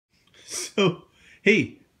So,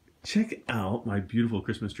 hey, check out my beautiful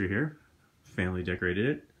Christmas tree here. Family decorated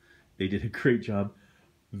it. They did a great job.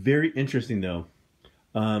 Very interesting though.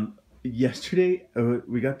 Yesterday,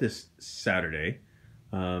 we got this Saturday,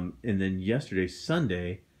 and then yesterday,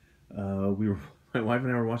 Sunday, my wife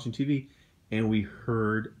and I were watching TV, and we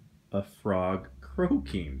heard a frog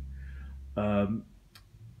croaking. Um,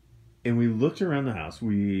 and we looked around the house.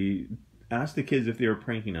 We asked the kids if they were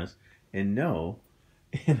pranking us, and no.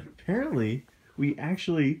 And apparently, we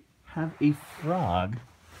actually have a frog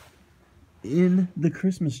in the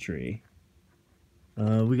Christmas tree.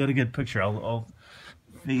 We got a good picture. I'll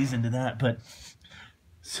phase into that. But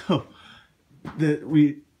so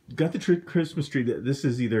we got the Christmas tree. This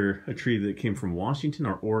is either a tree that came from Washington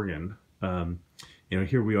or Oregon.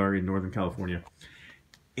 Here we are in Northern California.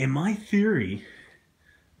 And my theory,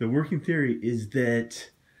 the working theory, is that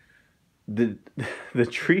the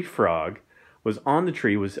tree frog was on the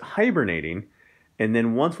tree, was hibernating, and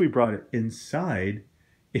then once we brought it inside,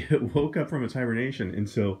 it woke up from its hibernation. And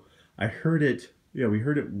so I heard it, we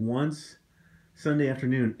heard it once Sunday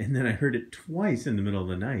afternoon, and then I heard it twice in the middle of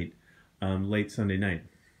the night, late Sunday night.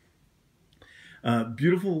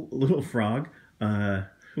 Beautiful little frog.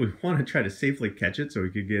 We want to try to safely catch it so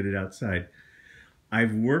we could get it outside.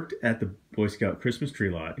 I've worked at the Boy Scout Christmas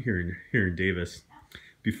tree lot here in Davis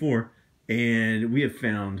before, and we have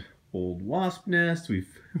found old wasp nests.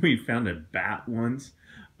 We found a bat once,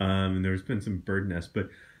 and there's been some bird nests, but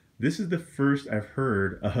this is the first I've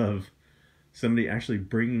heard of somebody actually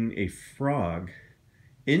bringing a frog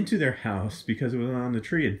into their house because it was on the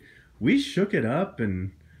tree. And we shook it up,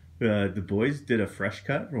 and the boys did a fresh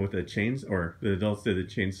cut with a or the adults did a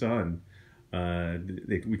chainsaw, and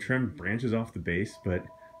we trimmed branches off the base. But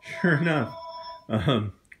sure enough,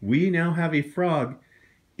 we now have a frog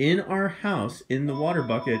in our house in the water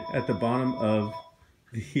bucket at the bottom of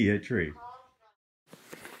the tree.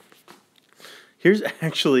 Here's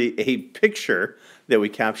actually a picture that we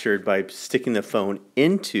captured by sticking the phone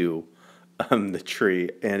into the tree,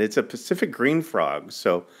 and it's a Pacific green frog.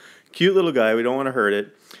 So cute little guy. We don't want to hurt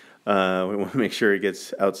it. We want to make sure he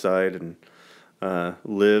gets outside and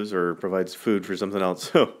lives or provides food for something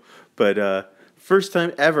else. But first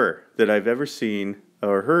time ever that I've ever seen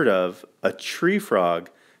or heard of a tree frog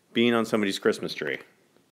being on somebody's Christmas tree.